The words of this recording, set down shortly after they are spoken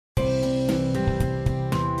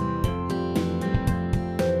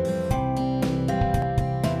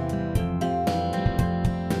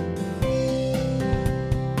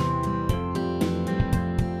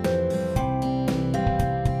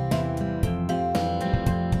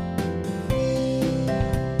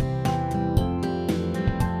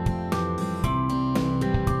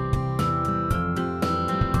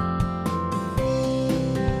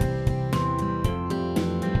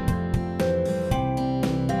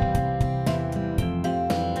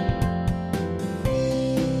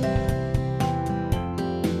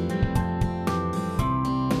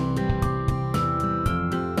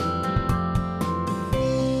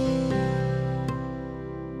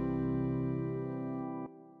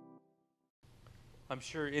I'm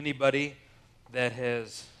sure anybody that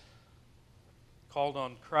has called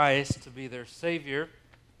on Christ to be their Savior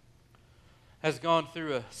has gone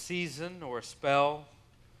through a season or a spell,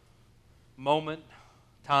 moment,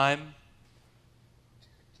 time,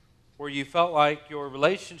 where you felt like your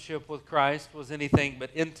relationship with Christ was anything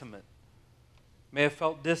but intimate. May have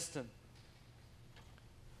felt distant.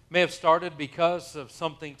 May have started because of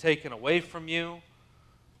something taken away from you,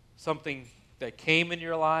 something that came in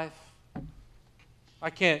your life. I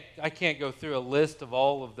can't go through a list of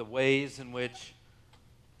all of the ways in which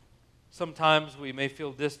sometimes we may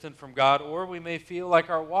feel distant from God, or we may feel like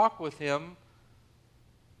our walk with Him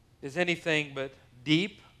is anything but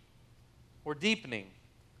deep or deepening.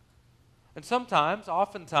 And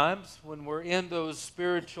oftentimes, when we're in those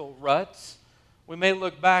spiritual ruts, we may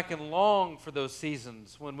look back and long for those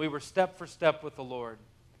seasons when we were step for step with the Lord.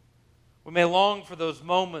 We may long for those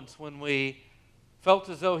moments when we felt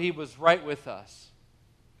as though He was right with us.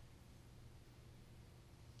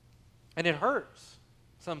 And it hurts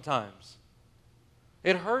sometimes.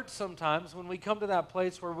 It hurts sometimes when we come to that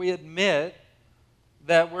place where we admit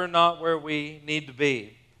that we're not where we need to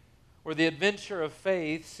be, where the adventure of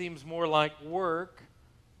faith seems more like work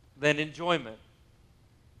than enjoyment.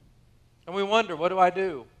 And we wonder, what do I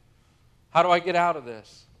do? How do I get out of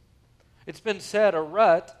this? It's been said a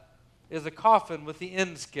rut is a coffin with the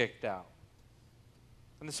ends kicked out.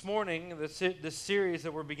 And this morning, this series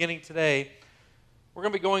that we're beginning today, we're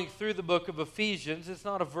going to be going through the book of Ephesians. It's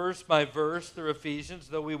not a verse by verse through Ephesians,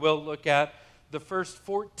 though we will look at the first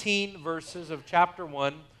 14 verses of chapter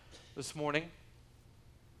 1 this morning.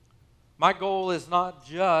 My goal is not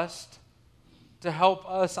just to help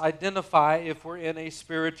us identify if we're in a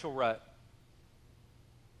spiritual rut.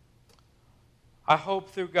 I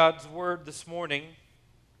hope through God's Word this morning,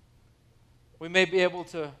 we may be able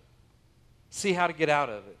to see how to get out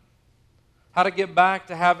of it. How to get back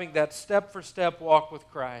to having that step-for-step walk with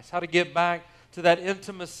Christ. How to get back to that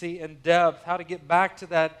intimacy and depth. How to get back to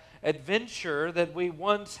that adventure that we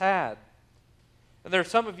once had. And there are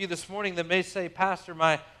some of you this morning that may say, Pastor,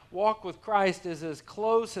 my walk with Christ is as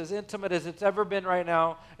close, as intimate as it's ever been right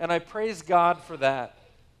now, and I praise God for that.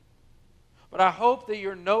 But I hope that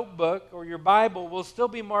your notebook or your Bible will still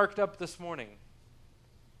be marked up this morning.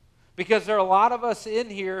 Because there are a lot of us in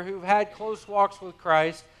here who've had close walks with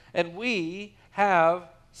Christ, and we have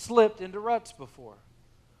slipped into ruts before.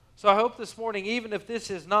 So I hope this morning, even if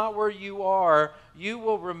this is not where you are, you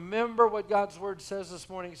will remember what God's Word says this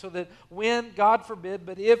morning, so that when, God forbid,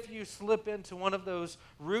 but if you slip into one of those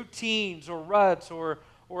routines or ruts or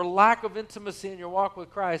lack of intimacy in your walk with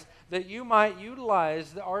Christ, that you might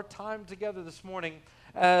utilize our time together this morning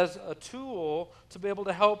as a tool to be able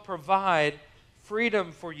to help provide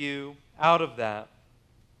freedom for you out of that.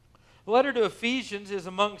 The letter to Ephesians is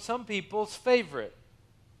among some people's favorite.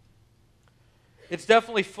 It's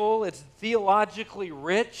definitely full. It's theologically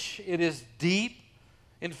rich. It is deep.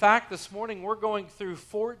 In fact, this morning we're going through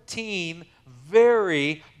 14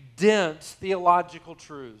 very dense theological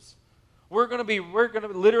truths. We're going to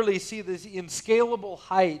literally see these inscalable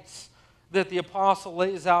heights that the apostle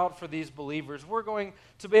lays out for these believers. We're going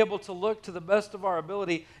to be able to look to the best of our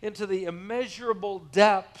ability into the immeasurable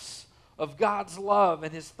depths of God's love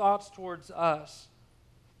and His thoughts towards us.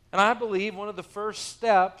 And I believe one of the first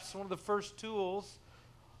steps, one of the first tools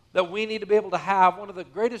that we need to be able to have, one of the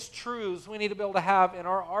greatest truths we need to be able to have in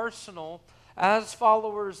our arsenal as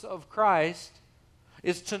followers of Christ,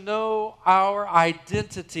 is to know our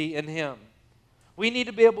identity in Him. We need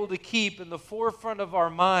to be able to keep in the forefront of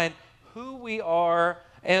our mind who we are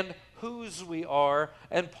and whose we are.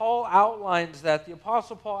 And Paul outlines that, the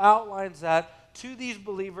Apostle Paul outlines that to these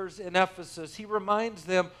believers in Ephesus. He reminds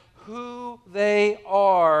them who they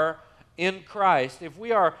are in Christ. If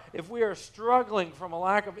we are struggling from a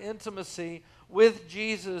lack of intimacy with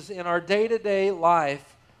Jesus in our day-to-day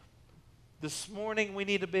life, this morning we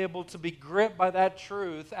need to be able to be gripped by that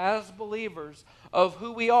truth as believers of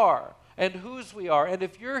who we are and whose we are. And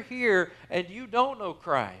if you're here and you don't know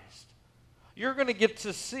Christ, you're going to get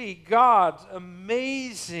to see God's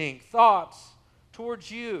amazing thoughts towards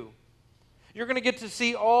you. You're going to get to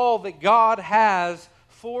see all that God has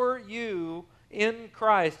for you in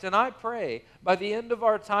Christ. And I pray by the end of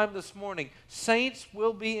our time this morning, saints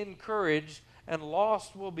will be encouraged and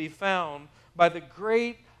lost will be found by the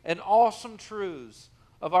great and awesome truths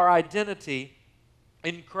of our identity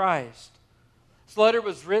in Christ. This letter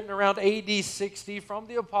was written around AD 60 from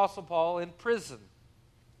the Apostle Paul in prison.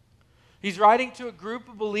 He's writing to a group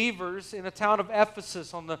of believers in a town of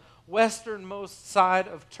Ephesus on the westernmost side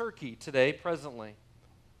of Turkey today, presently.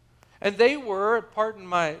 And they were, pardon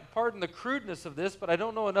the crudeness of this, but I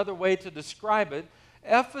don't know another way to describe it.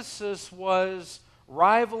 Ephesus was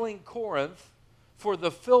rivaling Corinth for the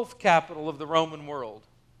filth capital of the Roman world.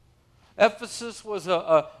 Ephesus was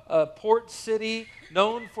a port city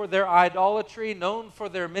known for their idolatry, known for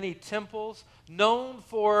their many temples, known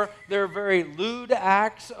for their very lewd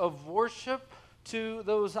acts of worship to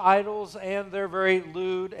those idols and their very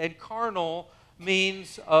lewd and carnal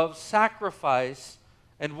means of sacrifice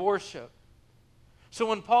and worship. So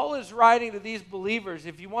when Paul is writing to these believers,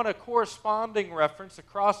 if you want a corresponding reference, a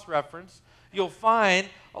cross-reference, you'll find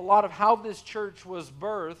a lot of how this church was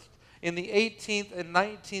birthed in the 18th and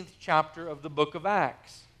 19th chapter of the book of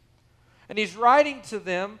Acts. And he's writing to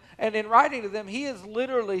them, and in writing to them, he is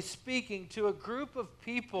literally speaking to a group of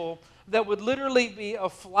people that would literally be a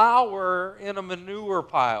flower in a manure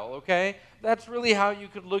pile, okay? That's really how you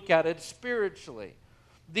could look at it spiritually.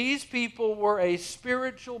 These people were a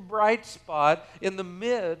spiritual bright spot in the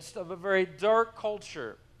midst of a very dark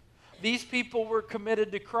culture. These people were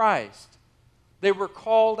committed to Christ. They were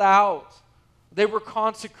called out. They were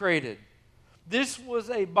consecrated. This was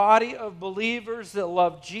a body of believers that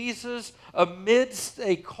loved Jesus amidst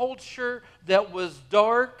a culture that was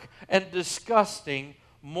dark and disgusting,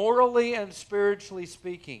 morally and spiritually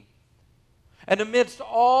speaking. And amidst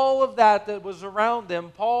all of that was around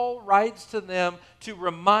them, Paul writes to them to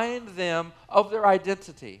remind them of their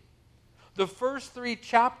identity. The first 3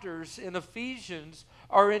 chapters in Ephesians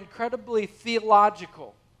are incredibly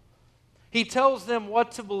theological. He tells them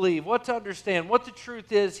what to believe, what to understand, what the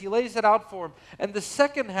truth is. He lays it out for them. And the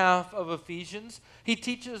second half of Ephesians, he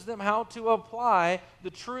teaches them how to apply the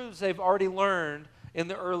truths they've already learned in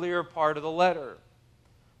the earlier part of the letter.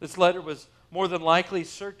 This letter was more than likely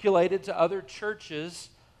circulated to other churches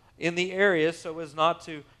in the area so as not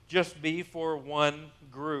to just be for one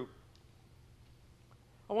group.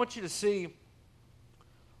 I want you to see,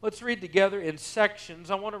 let's read together in sections.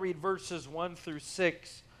 I want to read verses 1 through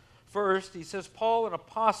 6. First, he says, Paul, an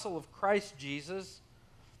apostle of Christ Jesus,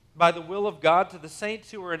 by the will of God, to the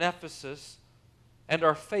saints who are in Ephesus and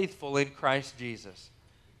are faithful in Christ Jesus.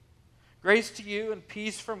 Grace to you and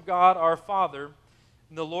peace from God our Father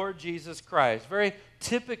and the Lord Jesus Christ. Very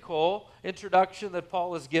typical introduction that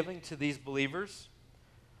Paul is giving to these believers.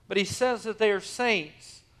 But he says that they are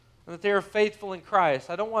saints and that they are faithful in Christ.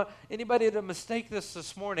 I don't want anybody to mistake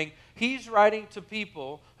this morning. He's writing to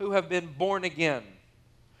people who have been born again.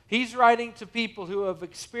 He's writing to people who have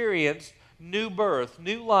experienced new birth,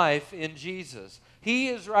 new life in Jesus. He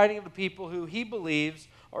is writing to people who he believes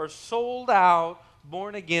are sold out,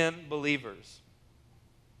 born-again believers.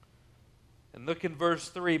 And look in verse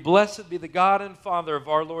 3. Blessed be the God and Father of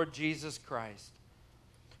our Lord Jesus Christ,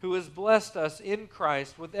 who has blessed us in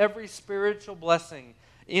Christ with every spiritual blessing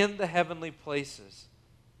in the heavenly places,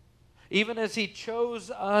 even as he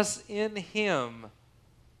chose us in him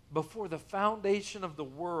before the foundation of the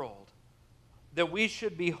world, that we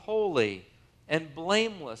should be holy and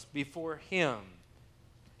blameless before him.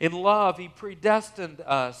 In love, he predestined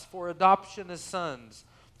us for adoption as sons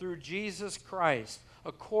through Jesus Christ,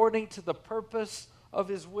 according to the purpose of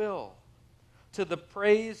his will, to the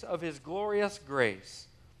praise of his glorious grace,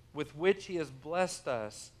 with which he has blessed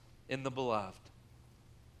us in the beloved.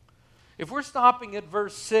 If we're stopping at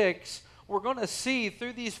verse 6, we're going to see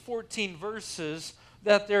through these 14 verses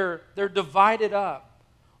that they're divided up.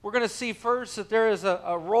 We're going to see first that there is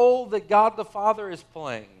a role that God the Father is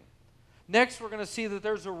playing. Next, we're going to see that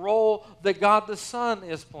there's a role that God the Son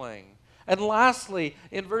is playing. And lastly,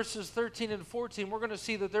 in verses 13 and 14, we're going to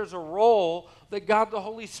see that there's a role that God the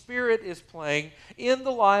Holy Spirit is playing in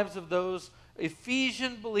the lives of those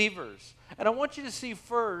Ephesian believers. And I want you to see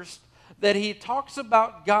first that he talks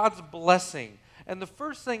about God's blessing. And the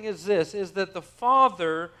first thing is this, is that the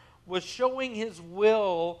Father was showing his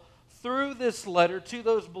will through this letter to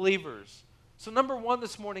those believers. So number one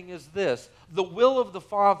this morning is this, the will of the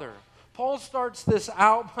Father. Paul starts this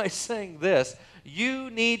out by saying this,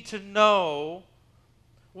 you need to know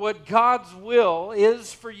what God's will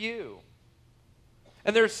is for you.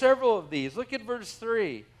 And there are several of these. Look at verse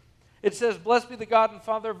 3. It says, blessed be the God and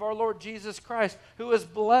Father of our Lord Jesus Christ, who has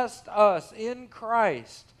blessed us in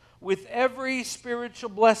Christ with every spiritual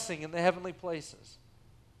blessing in the heavenly places.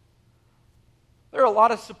 There are a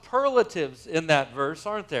lot of superlatives in that verse,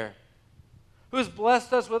 aren't there? Who has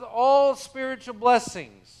blessed us with all spiritual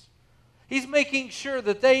blessings. He's making sure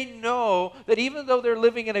that they know that even though they're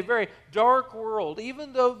living in a very dark world,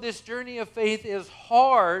 even though this journey of faith is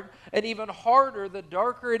hard and even harder, the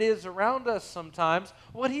darker it is around us sometimes,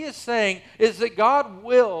 what he is saying is that God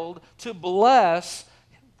willed to bless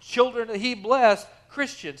children that he blessed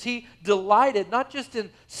Christians. He delighted not just in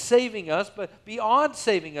saving us, but beyond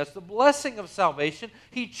saving us, the blessing of salvation.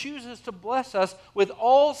 He chooses to bless us with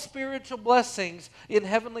all spiritual blessings in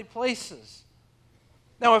heavenly places.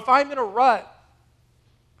 Now, if I'm in a rut,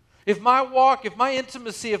 if my walk, if my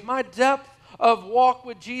intimacy, if my depth of walk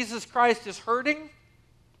with Jesus Christ is hurting,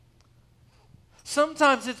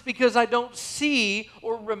 sometimes it's because I don't see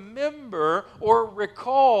or remember or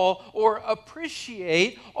recall or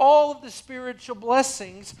appreciate all of the spiritual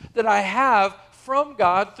blessings that I have from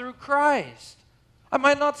God through Christ. I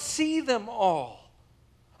might not see them all.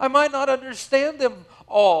 I might not understand them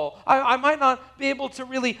all. I might not be able to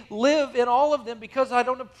really live in all of them because I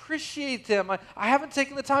don't appreciate them. I haven't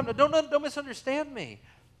taken the time. Don't misunderstand me.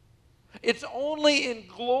 It's only in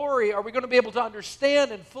glory are we going to be able to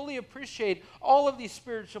understand and fully appreciate all of these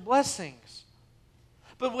spiritual blessings.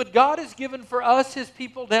 But what God has given for us, His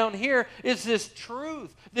people down here, is this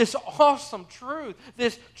truth, this awesome truth,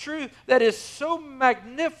 this truth that is so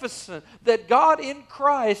magnificent that God in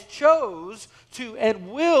Christ chose to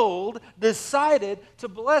and willed, decided to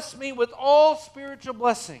bless me with all spiritual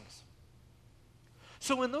blessings.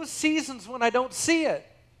 So in those seasons when I don't see it,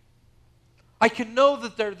 I can know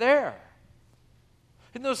that they're there.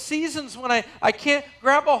 In those seasons when I can't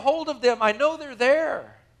grab a hold of them, I know they're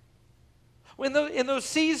there. In those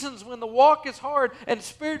seasons when the walk is hard and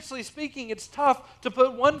spiritually speaking it's tough to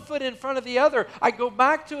put one foot in front of the other, I go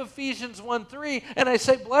back to Ephesians 1:3 and I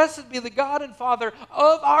say, "Blessed be the God and Father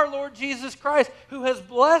of our Lord Jesus Christ, who has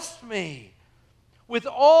blessed me with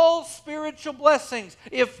all spiritual blessings."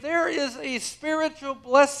 If there is a spiritual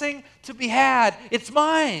blessing to be had, it's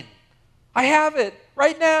mine. I have it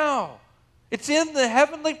right now. It's in the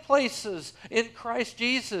heavenly places in Christ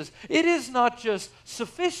Jesus. It is not just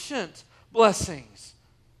sufficient blessings.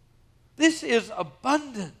 This is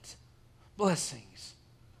abundant blessings.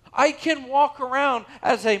 I can walk around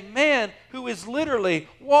as a man who is literally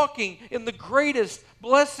walking in the greatest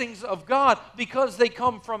blessings of God because they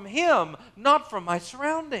come from Him, not from my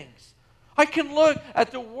surroundings. I can look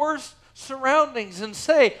at the worst surroundings and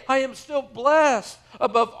say, I am still blessed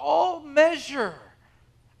above all measure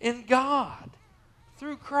in God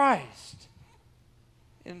through Christ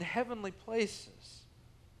in heavenly places.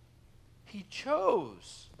 He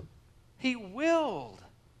chose, He willed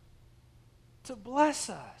to bless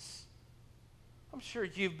us. I'm sure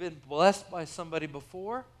you've been blessed by somebody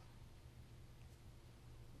before.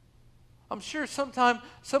 I'm sure sometime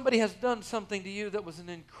somebody has done something to you that was an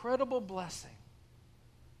incredible blessing.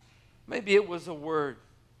 Maybe it was a word.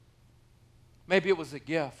 Maybe it was a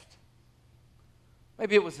gift.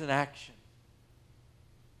 Maybe it was an action.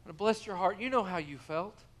 And it blessed your heart. You know how you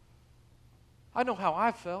felt. I know how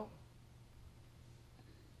I felt.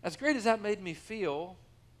 As great as that made me feel,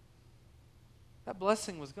 that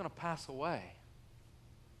blessing was going to pass away.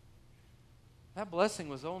 That blessing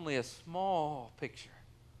was only a small picture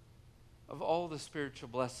of all the spiritual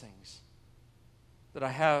blessings that I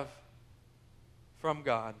have from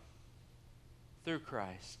God through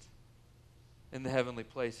Christ in the heavenly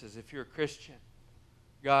places. If you're a Christian,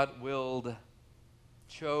 God willed,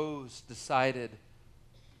 chose, decided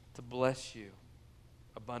to bless you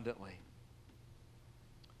abundantly.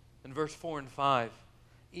 In verse 4 and 5,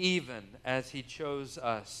 even as He chose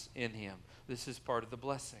us in Him. This is part of the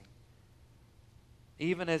blessing.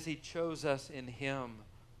 Even as He chose us in Him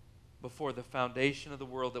before the foundation of the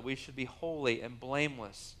world, that we should be holy and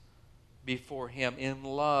blameless before Him. In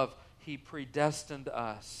love, He predestined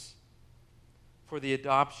us for the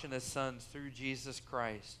adoption as sons through Jesus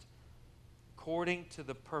Christ, according to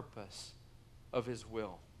the purpose of His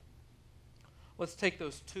will. Let's take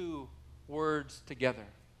those two words together.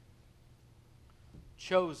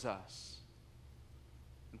 Chose us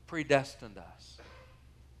and predestined us.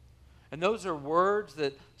 And those are words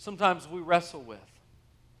that sometimes we wrestle with.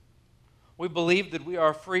 We believe that we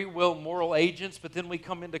are free will moral agents, but then we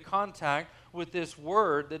come into contact with this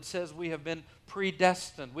word that says we have been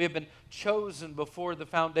predestined. We have been chosen before the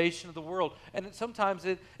foundation of the world. And sometimes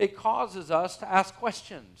it causes us to ask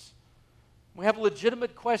questions. We have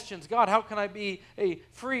legitimate questions. God, how can I be a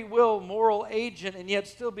free will moral agent and yet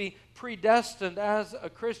still be predestined as a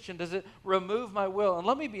Christian? Does it remove my will? And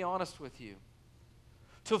let me be honest with you.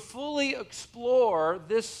 To fully explore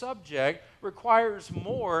this subject requires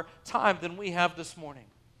more time than we have this morning.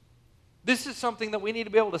 This is something that we need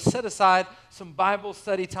to be able to set aside some Bible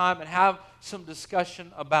study time and have some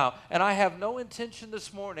discussion about. And I have no intention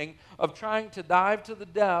this morning of trying to dive to the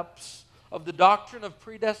depths of the doctrine of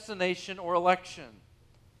predestination or election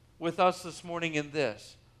with us this morning in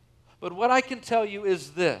this. But what I can tell you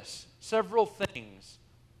is this, several things.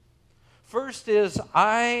 First is,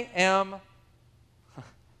 I am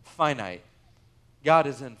finite. God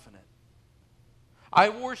is infinite. I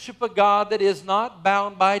worship a God that is not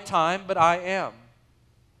bound by time, but I am.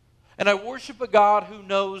 And I worship a God who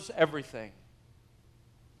knows everything.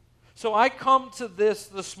 So I come to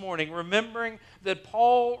this morning remembering that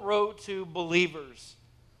Paul wrote to believers.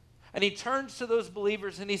 And he turns to those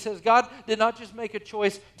believers and he says, God did not just make a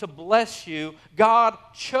choice to bless you, God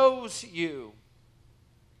chose you.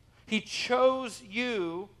 He chose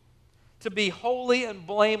you to be holy and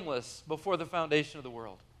blameless before the foundation of the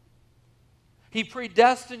world. He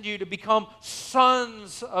predestined you to become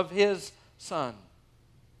sons of His Son,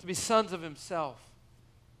 to be sons of Himself.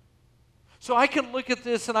 So I can look at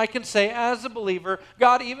this and I can say, as a believer,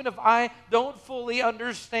 God, even if I don't fully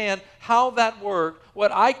understand how that worked,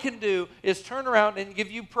 what I can do is turn around and give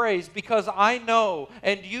you praise because I know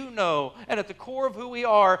and you know, and at the core of who we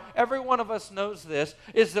are, every one of us knows this,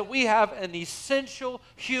 is that we have an essential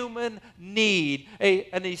human need,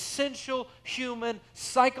 an essential human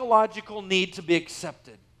psychological need to be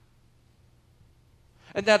accepted.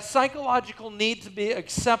 And that psychological need to be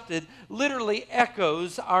accepted literally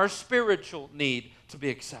echoes our spiritual need to be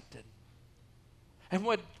accepted. And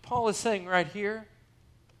what Paul is saying right here,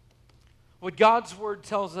 what God's Word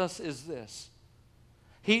tells us is this.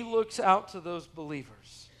 He looks out to those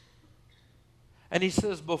believers and He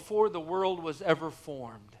says, before the world was ever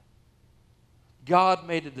formed, God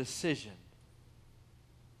made a decision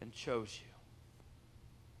and chose you.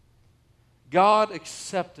 God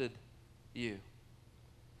accepted you.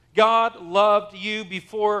 God loved you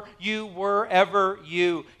before you were ever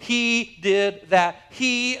you. He did that.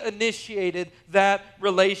 He initiated that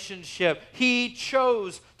relationship. He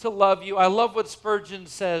chose to love you. I love what Spurgeon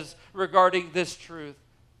says regarding this truth.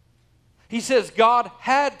 He says, God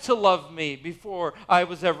had to love me before I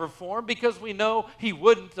was ever formed because we know He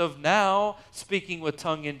wouldn't have now, speaking with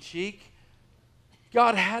tongue in cheek.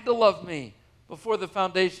 God had to love me before the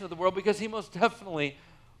foundation of the world because He most definitely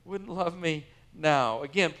wouldn't love me now.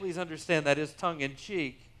 Again, please understand that is tongue in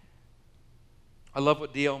cheek. I love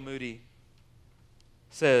what D.L. Moody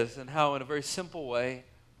says and how in a very simple way,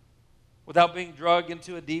 without being dragged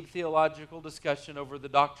into a deep theological discussion over the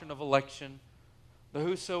doctrine of election, the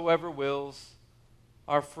whosoever wills,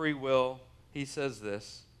 our free will, he says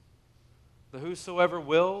this: the whosoever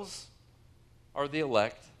wills are the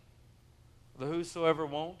elect, the whosoever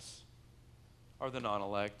won'ts are the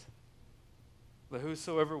non-elect, the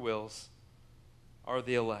whosoever wills are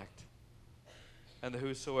the elect, and the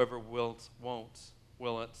whosoever wills, won'ts,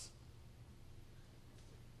 willants.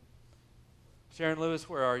 Sharon Lewis,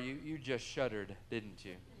 where are you? You just shuddered, didn't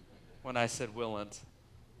you, when I said willant?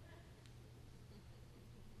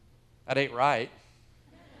 That ain't right.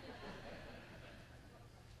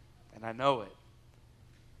 And I know it.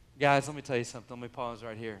 Guys, let me tell you something. Let me pause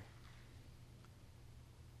right here.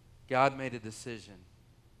 God made a decision.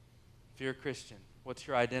 If you're a Christian, what's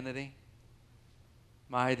your identity?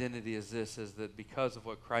 My identity is this, is that because of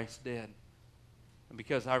what Christ did, and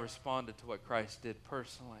because I responded to what Christ did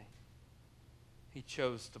personally, He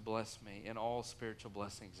chose to bless me in all spiritual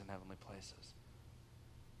blessings in heavenly places.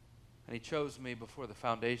 And He chose me before the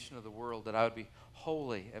foundation of the world that I would be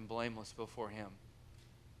holy and blameless before Him.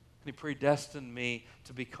 And He predestined me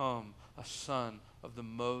to become a son of the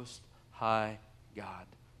Most High God.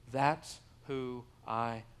 That's who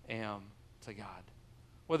I am to God.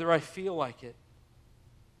 Whether I feel like it,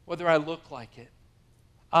 whether I look like it,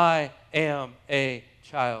 I am a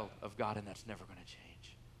child of God, and that's never going to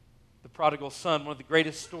change. The prodigal son, one of the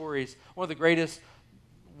greatest stories, one of the greatest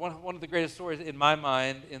stories in my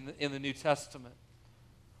mind in the New Testament.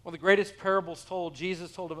 One of the greatest parables told,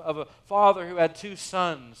 Jesus told of a father who had two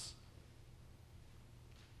sons.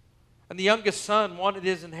 And the youngest son wanted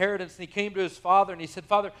his inheritance, and he came to his father, and he said,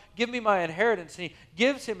 Father, give me my inheritance. And he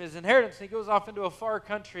gives him his inheritance, and he goes off into a far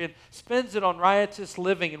country and spends it on riotous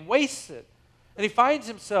living and wastes it. And he finds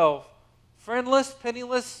himself friendless,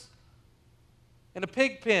 penniless, in a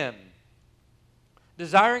pig pen,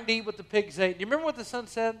 desiring to eat what the pigs ate. Do you remember what the son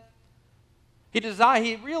said? He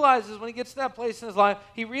realizes when he gets to that place in his life,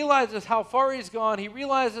 he realizes how far he's gone. He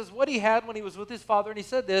realizes what he had when he was with his father. And he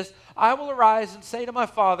said this, I will arise and say to my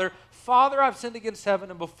father, Father, I've sinned against heaven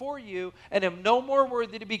and before you, and am no more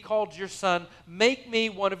worthy to be called your son. Make me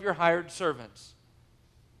one of your hired servants.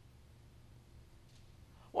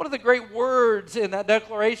 One of the great words in that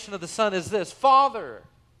declaration of the son is this, Father.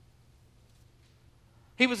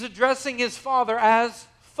 He was addressing his father as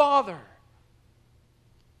Father.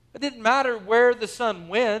 It didn't matter where the son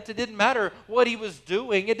went. It didn't matter what he was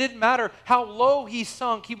doing. It didn't matter how low he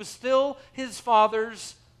sunk. He was still his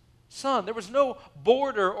father's Son. There was no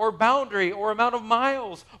border or boundary or amount of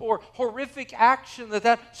miles or horrific action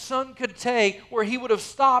that son could take where he would have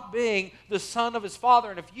stopped being the son of his father.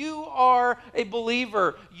 And if you are a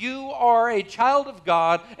believer, you are a child of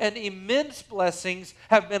God, and immense blessings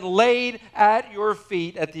have been laid at your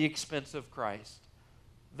feet at the expense of Christ.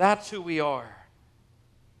 That's who we are.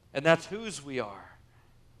 And that's whose we are.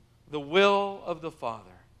 The will of the Father.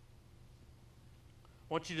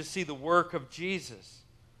 I want you to see the work of Jesus.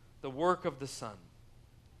 The work of the Son.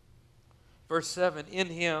 Verse 7, in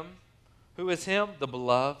Him, who is Him? The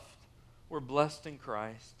beloved. We're blessed in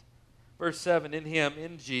Christ. Verse 7, in Him,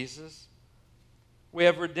 in Jesus, we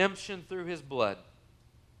have redemption through His blood,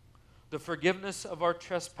 the forgiveness of our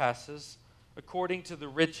trespasses according to the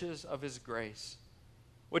riches of His grace,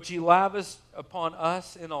 which He lavished upon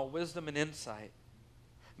us in all wisdom and insight,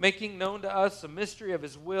 making known to us the mystery of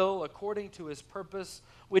His will according to His purpose,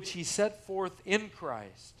 which He set forth in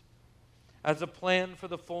Christ, as a plan for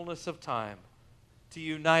the fullness of time, to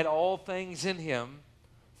unite all things in Him,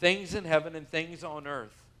 things in heaven and things on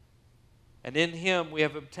earth. And in Him we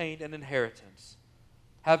have obtained an inheritance,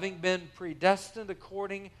 having been predestined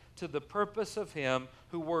according to the purpose of Him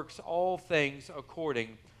who works all things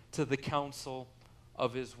according to the counsel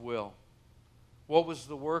of His will. What was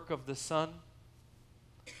the work of the Son?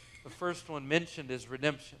 The first one mentioned is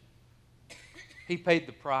redemption. He paid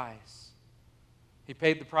the price. He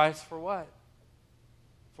paid the price for what?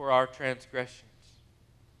 For our transgressions.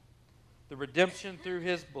 The redemption through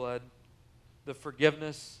His blood, the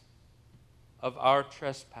forgiveness of our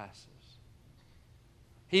trespasses.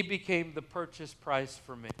 He became the purchase price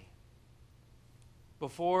for me.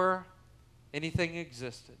 Before anything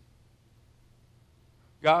existed,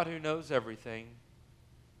 God, who knows everything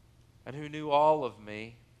and who knew all of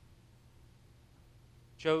me,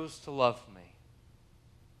 chose to love me.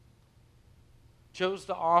 Chose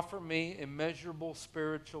to offer me immeasurable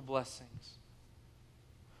spiritual blessings.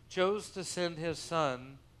 Chose to send His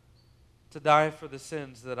Son to die for the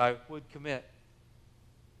sins that I would commit.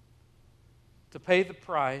 To pay the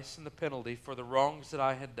price and the penalty for the wrongs that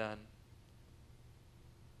I had done.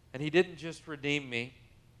 And He didn't just redeem me.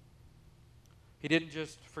 He didn't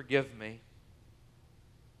just forgive me.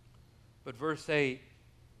 But verse 8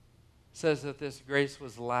 says that this grace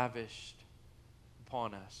was lavished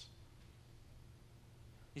upon us.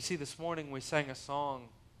 You see, this morning we sang a song,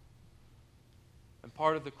 and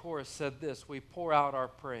part of the chorus said this: we pour out our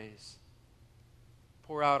praise.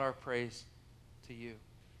 Pour out our praise to You. If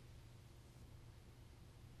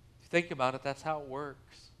you think about it, that's how it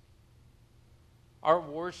works. Our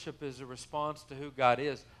worship is a response to who God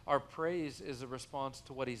is. Our praise is a response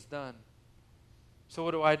to what He's done. So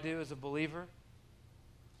what do I do as a believer?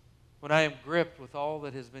 When I am gripped with all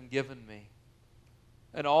that has been given me,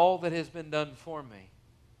 and all that has been done for me,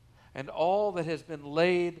 and all that has been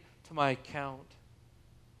laid to my account,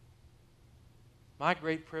 my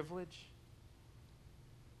great privilege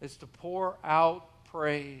is to pour out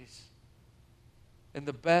praise in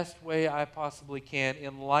the best way I possibly can,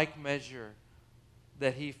 in like measure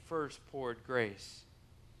that He first poured grace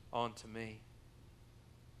onto me.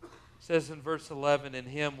 It says in verse 11, in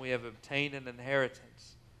Him we have obtained an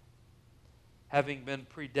inheritance, having been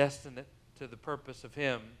predestined to the purpose of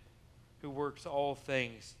Him who works all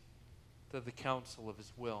things to the counsel of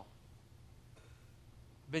His will.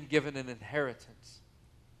 Been given an inheritance.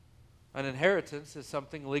 An inheritance is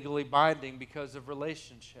something legally binding because of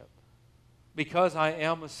relationship. Because I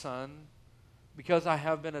am a son, because I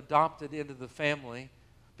have been adopted into the family,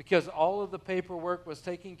 because all of the paperwork was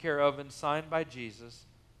taken care of and signed by Jesus,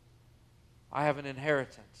 I have an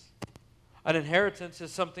inheritance. An inheritance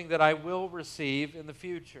is something that I will receive in the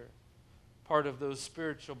future. Part of those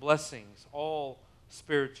spiritual blessings, all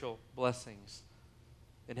spiritual blessings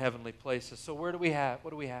in heavenly places. So what do we have?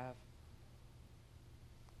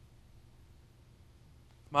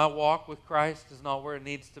 My walk with Christ is not where it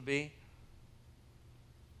needs to be.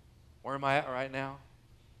 Where am I at right now?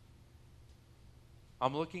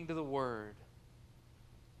 I'm looking to the Word,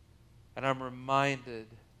 and I'm reminded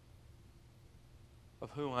of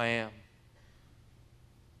who I am.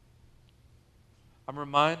 I'm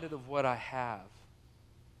reminded of what I have.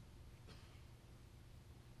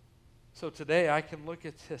 So today I can look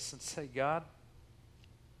at this and say, God,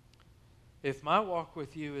 if my walk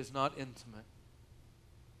with You is not intimate,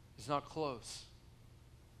 it's not close,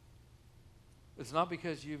 it's not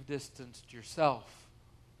because You've distanced Yourself,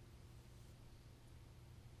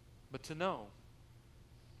 but to know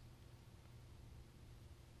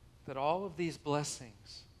that all of these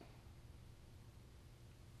blessings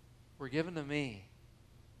were given to me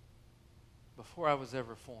before I was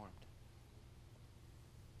ever formed.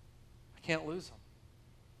 I can't lose them.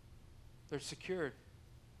 They're secured.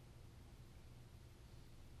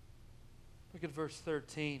 Look at verse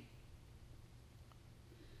 13.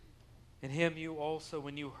 In him you also,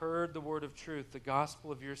 when you heard the word of truth, the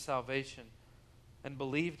gospel of your salvation, and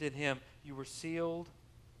believed in him, you were sealed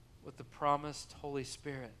with the promised Holy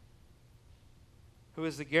Spirit, who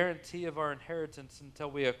is the guarantee of our inheritance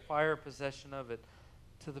until we acquire possession of it,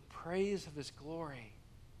 to the praise of his glory.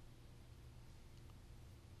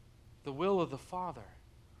 The will of the Father,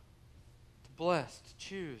 to bless, to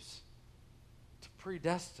choose, to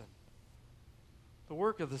predestine. The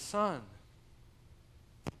work of the Son,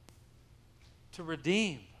 to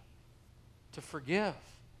redeem, to forgive,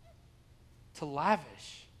 to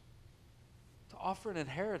lavish, to offer an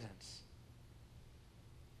inheritance.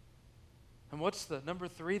 And what's the number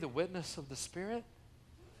 3, the witness of the Spirit?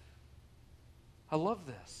 I love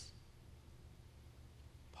this.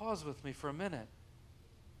 Pause with me for a minute.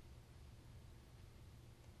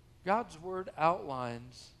 God's word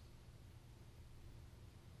outlines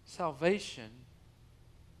salvation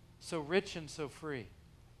so rich and so free.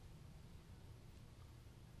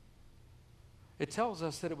 It tells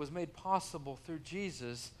us that it was made possible through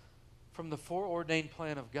Jesus from the foreordained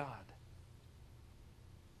plan of God.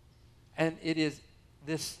 And it is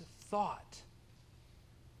this thought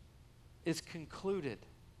is concluded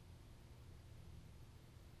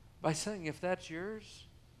by saying, if that's yours,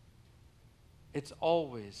 it's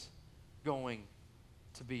always going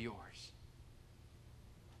to be yours.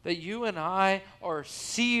 That you and I are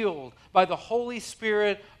sealed by the Holy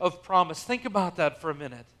Spirit of promise. Think about that for a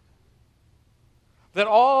minute. That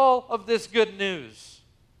all of this good news,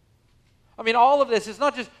 all of this is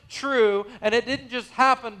not just true, and it didn't just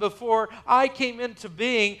happen before I came into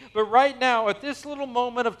being, but right now, at this little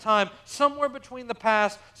moment of time, somewhere between the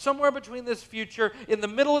past, somewhere between this future, in the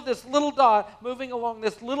middle of this little dot, moving along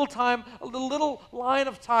this little time, a little line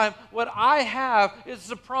of time, what I have is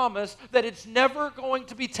the promise that it's never going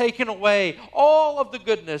to be taken away. All of the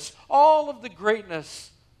goodness, all of the greatness,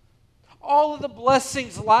 all of the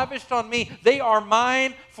blessings lavished on me, they are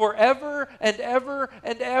mine forever and ever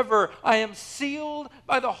and ever. I am sealed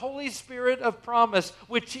by the Holy Spirit of promise,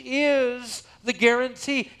 which is the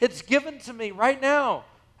guarantee. It's given to me right now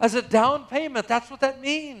as a down payment. That's what that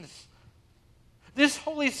means. This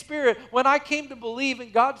Holy Spirit, when I came to believe,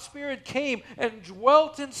 and God's Spirit came and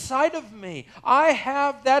dwelt inside of me, I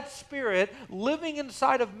have that Spirit living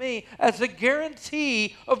inside of me as a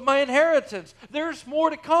guarantee of my inheritance. There's more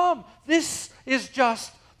to come. This is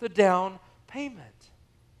just the down payment.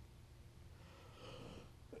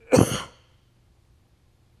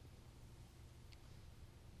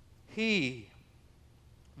 He,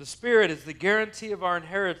 the Spirit, is the guarantee of our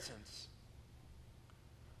inheritance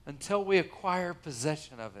until we acquire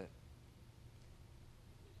possession of it.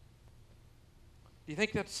 Do you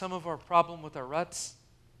think that's some of our problem with our ruts?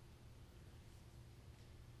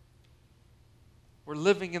 We're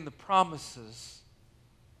living in the promises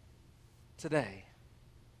today.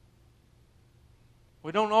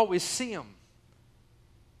 We don't always see them.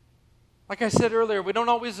 Like I said earlier, we don't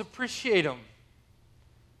always appreciate them.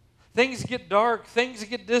 Things get dark, things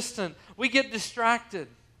get distant, we get distracted.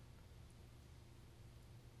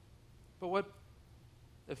 But what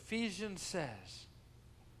Ephesians says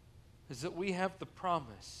is that we have the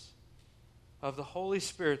promise of the Holy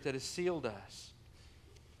Spirit that has sealed us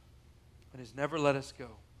and has never let us go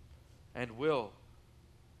and will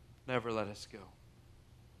never let us go.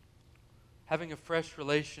 Having a fresh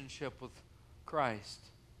relationship with Christ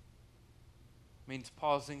means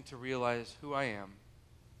pausing to realize who I am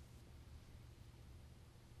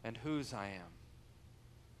and whose I am,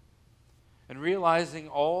 and realizing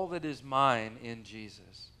all that is mine in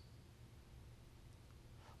Jesus.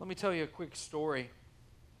 Let me tell you a quick story.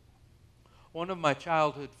 One of my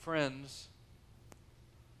childhood friends,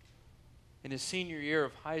 in his senior year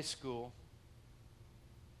of high school,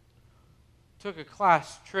 took a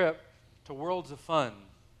class trip to Worlds of Fun.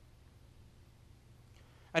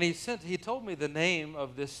 And he told me the name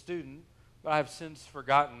of this student, but I've since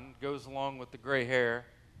forgotten. It goes along with the gray hair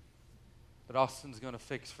that Austin's going to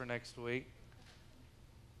fix for next week.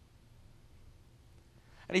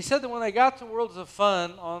 And he said that when they got to Worlds of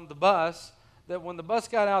Fun on the bus, that when the bus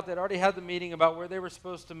got out, they'd already had the meeting about where they were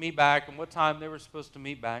supposed to meet back and what time they were supposed to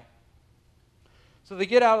meet back. So they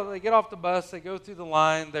get off the bus, they go through the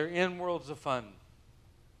line, they're in Worlds of Fun.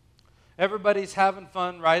 Everybody's having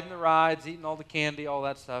fun, riding the rides, eating all the candy, all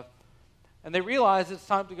that stuff. And they realize it's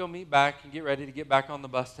time to go meet back and get ready to get back on the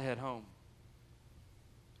bus to head home.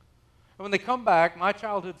 And when they come back, my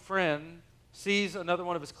childhood friend sees another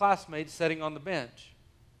one of his classmates sitting on the bench.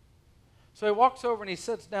 So he walks over and he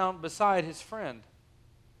sits down beside his friend,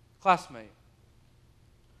 classmate.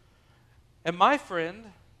 And my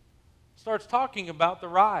friend starts talking about the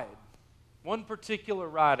ride, one particular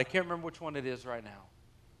ride. I can't remember which one it is right now.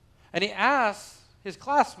 And he asks his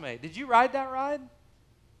classmate, "Did you ride that ride?" And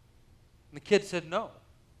the kid said, "No."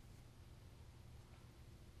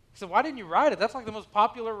 He said, "Why didn't you ride it? That's like the most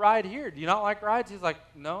popular ride here. Do you not like rides?" He's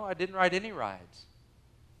like, "No, I didn't ride any rides."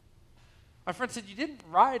 My friend said, "You didn't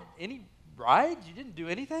ride any rides? You didn't do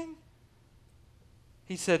anything?"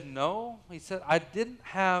 He said, "No." He said, "I didn't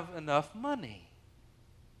have enough money."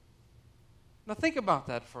 Now think about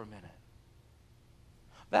that for a minute.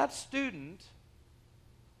 That student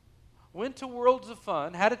went to Worlds of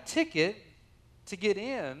Fun, had a ticket to get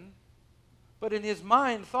in, but in his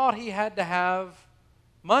mind thought he had to have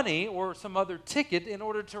money or some other ticket in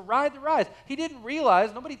order to ride the rides. He didn't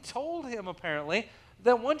realize, nobody told him apparently,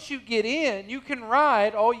 that once you get in, you can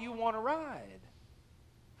ride all you want to ride.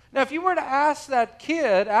 Now, if you were to ask that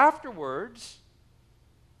kid afterwards,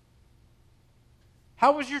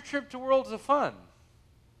 "How was your trip to Worlds of Fun?"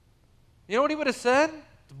 You know what he would have said?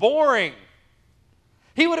 "It's boring."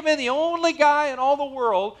 He would have been the only guy in all the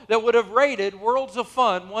world that would have rated Worlds of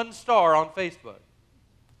Fun 1 star on Facebook.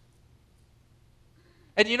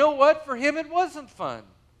 And you know what? For him, it wasn't fun.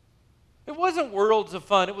 It wasn't Worlds of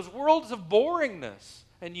Fun. It was worlds of boringness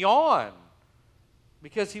and yawn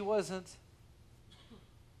because he wasn't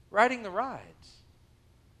riding the rides,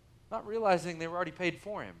 not realizing they were already paid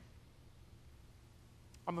for him.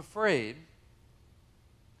 I'm afraid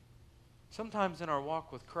sometimes in our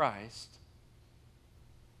walk with Christ,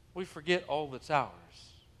 we forget all that's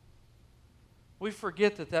ours. We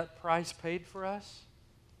forget that that price paid for us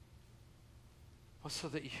was so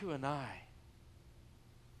that you and I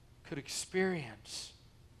could experience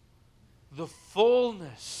the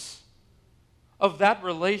fullness of that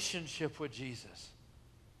relationship with Jesus.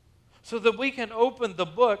 So that we can open the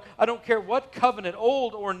book, I don't care what covenant,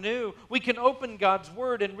 old or new, we can open God's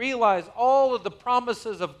Word and realize all of the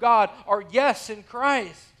promises of God are yes in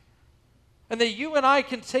Christ. And that you and I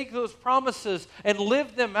can take those promises and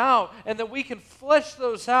live them out, and that we can flesh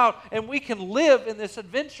those out, and we can live in this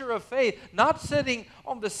adventure of faith, not sitting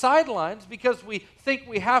on the sidelines because we think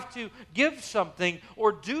we have to give something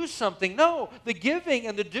or do something. No, the giving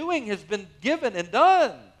and the doing has been given and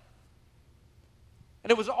done.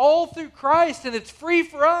 And it was all through Christ, and it's free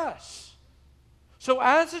for us. So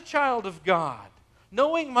as a child of God,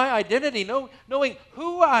 knowing my identity, knowing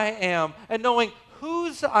who I am, and knowing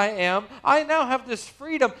whose I am, I now have this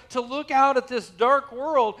freedom to look out at this dark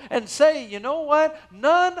world and say, you know what?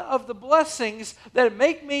 None of the blessings that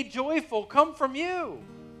make me joyful come from you.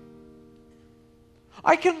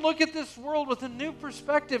 I can look at this world with a new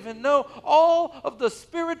perspective and know all of the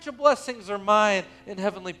spiritual blessings are mine in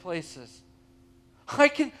heavenly places. I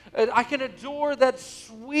can adore that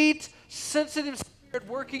sweet, sensitive spirit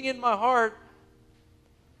working in my heart.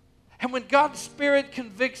 And when God's Spirit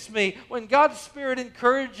convicts me, when God's Spirit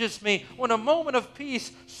encourages me, when a moment of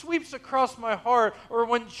peace sweeps across my heart, or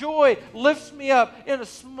when joy lifts me up in a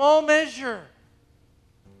small measure,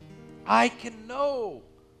 I can know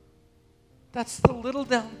that's the little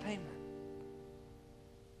down payment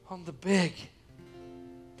on the big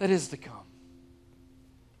that is to come.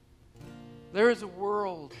 There is a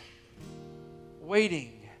world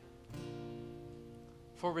waiting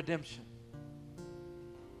for redemption.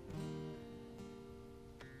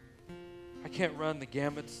 I can't run the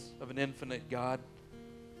gamuts of an infinite God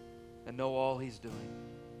and know all He's doing.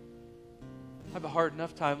 I have a hard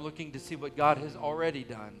enough time looking to see what God has already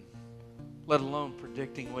done, let alone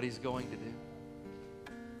predicting what He's going to do.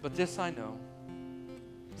 But this I know,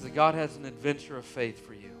 is that God has an adventure of faith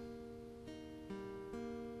for you.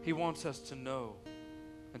 He wants us to know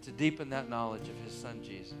and to deepen that knowledge of His Son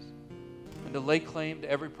Jesus and to lay claim to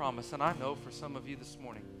every promise. And I know for some of you this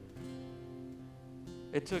morning,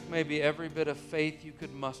 it took maybe every bit of faith you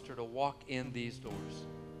could muster to walk in these doors.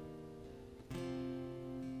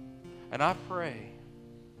 And I pray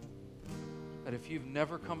that if you've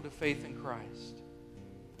never come to faith in Christ,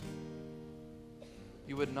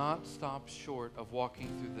 you would not stop short of walking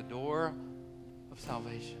through the door of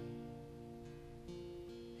salvation.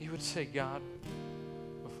 You would say, God,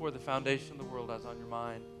 before the foundation of the world I was on your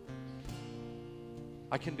mind.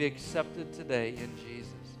 I can be accepted today in Jesus.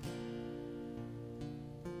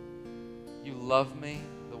 You love me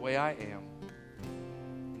the way I am,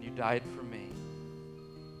 and you died for me.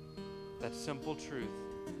 That simple truth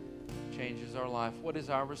changes our life. What is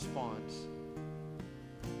our response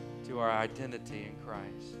to our identity in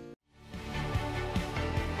Christ?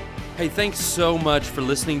 Hey, thanks so much for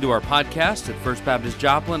listening to our podcast at First Baptist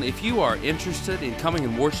Joplin. If you are interested in coming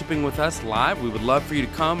and worshiping with us live, we would love for you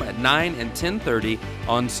to come at 9 and 10:30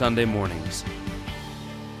 on Sunday mornings.